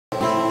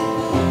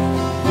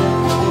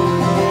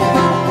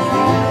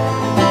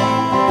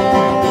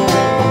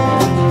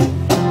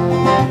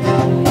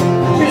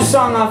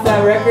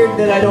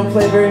that I don't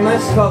play very much.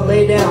 It's called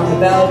Lay Down, the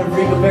Ballad of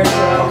Rigoberto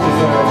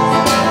Alcazar.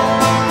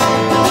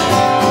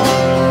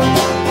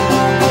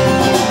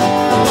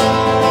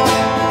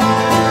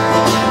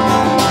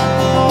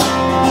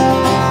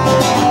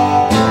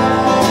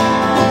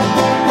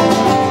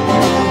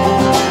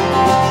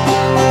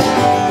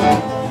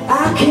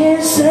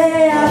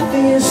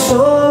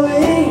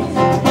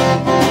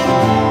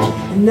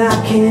 And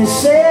I can't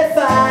say if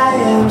I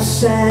am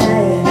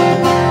sad.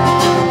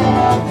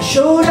 I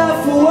showed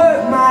up for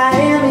work,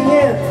 Miami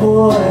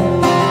airport,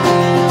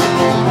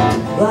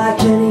 like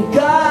any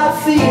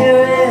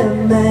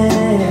God-fearing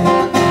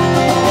man.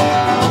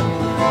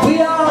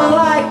 We all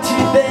like to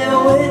bear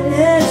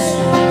witness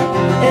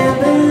and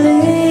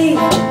believe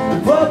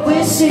what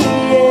we see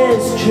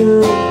is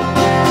true.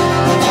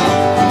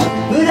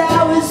 But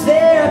I was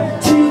there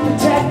to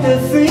protect the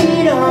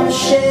freedom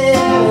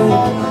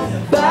shared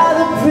by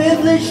the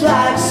privileged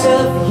likes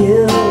of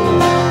you.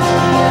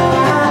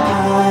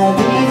 I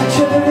read the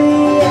jury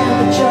and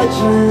the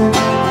judgment.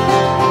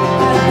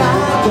 I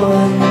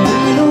wouldn't be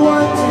the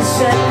one to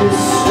set the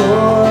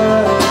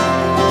score.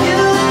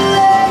 You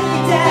lay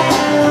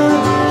down,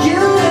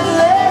 you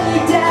lay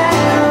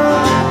down,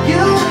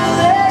 you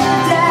lay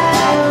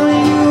down,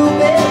 you've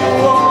been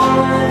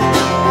warned.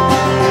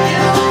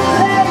 You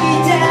lay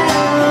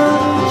down,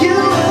 you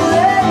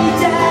lay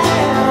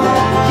down,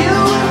 you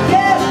were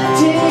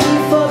guilty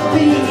for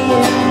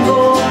being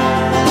born.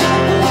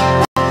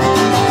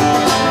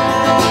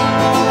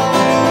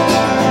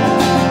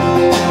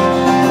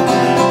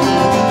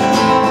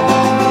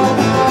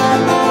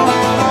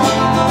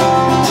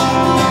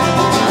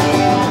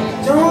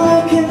 Don't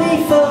look at me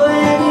for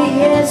any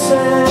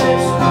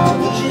answers.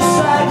 Just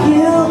like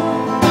you,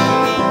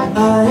 I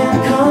am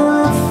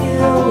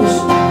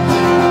confused.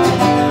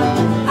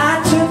 I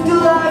took the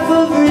life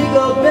of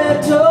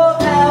Rigoberto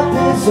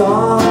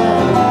Alcazar,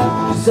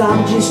 'cause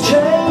I'm just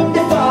trained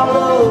to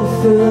follow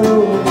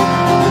through.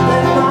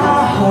 Let my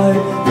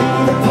heart be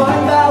the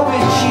part by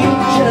which you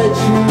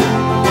judge me.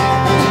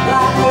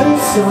 Like the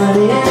sun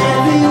in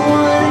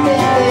everyone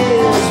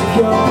is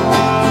pure.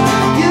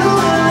 You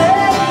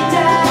lay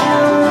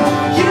down,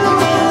 you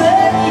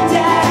lay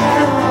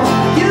down,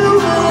 you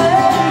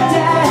lay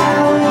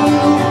down,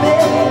 you've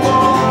been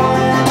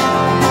warned.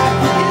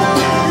 You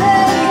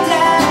lay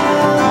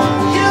down,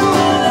 you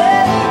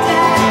lay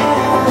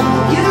down,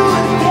 you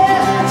were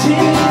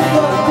guilty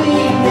for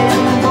being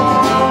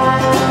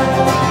born.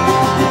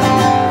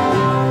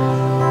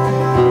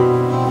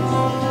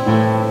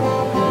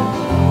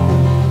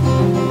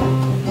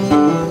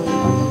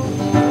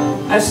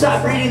 I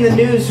stopped reading the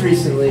news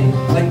recently,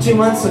 like 2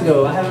 months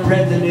ago. I haven't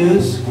read the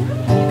news.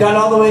 Got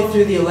all the way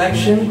through the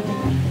election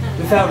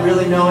without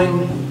really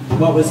knowing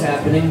what was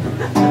happening.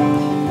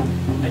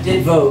 I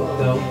did vote,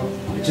 though,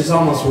 which is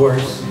almost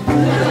worse.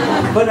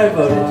 But I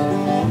voted.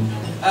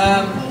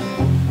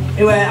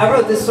 Anyway, I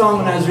wrote this song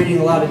when I was reading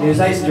a lot of news.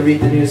 I used to read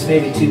the news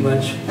maybe too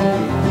much.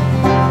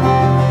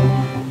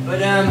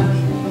 But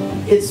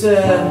it's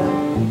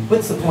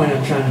what's the point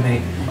I'm trying to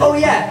make? Oh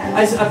yeah,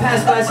 I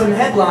passed by some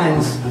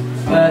headlines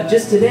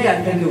just today,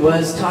 I think it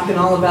was, talking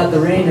all about the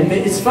rain. And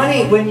it's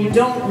funny when you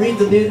don't read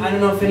the news. I don't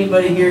know if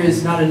anybody here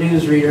is not a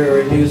news reader or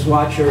a news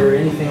watcher or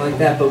anything like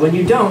that, but when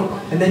you don't,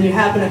 and then you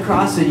happen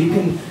across it, you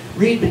can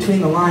read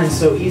between the lines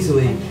so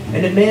easily.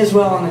 And it may as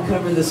well, on the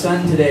cover of the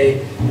Sun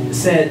today,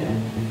 said,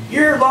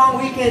 "Your long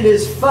weekend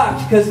is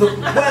fucked because the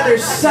weather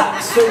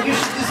sucks, so you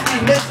should just be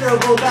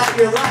miserable about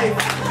your life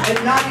and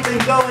not even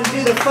go and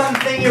do the fun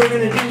thing you were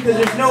going to do because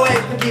there's no way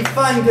it could be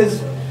fun because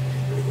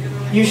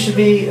you should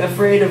be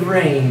afraid of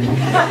rain."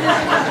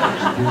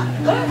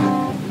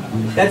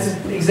 That's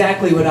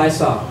exactly what I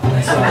saw when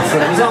I saw it. So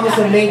it was almost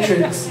a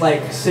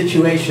Matrix-like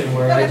situation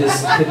where I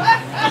just could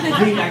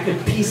read, I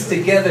could piece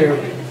together.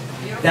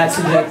 That's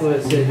exactly what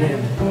it said, yeah.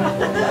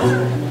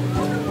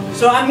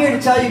 So I'm here to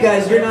tell you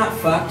guys, you're not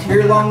fucked.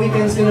 Your long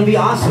weekend's gonna be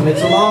awesome.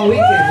 It's a long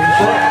weekend.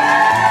 Enjoy it.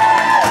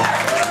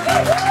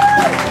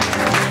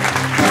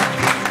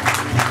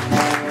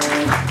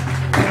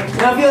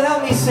 Now, if you'll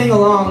help me sing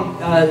along,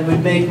 it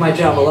would make my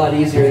job a lot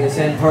easier in this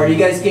end part. Are you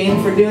guys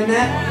game for doing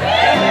that?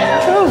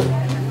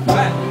 All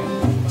right.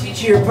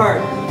 Teach you your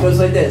part. It goes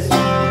like this.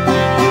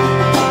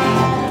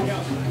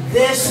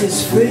 This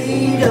is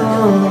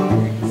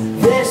freedom.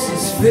 This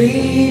is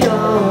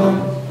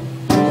freedom.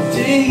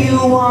 Do you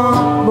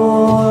want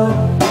more?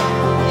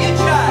 You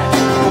try.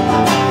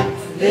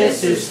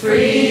 This is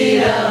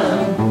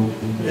freedom.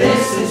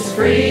 This is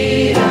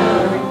freedom.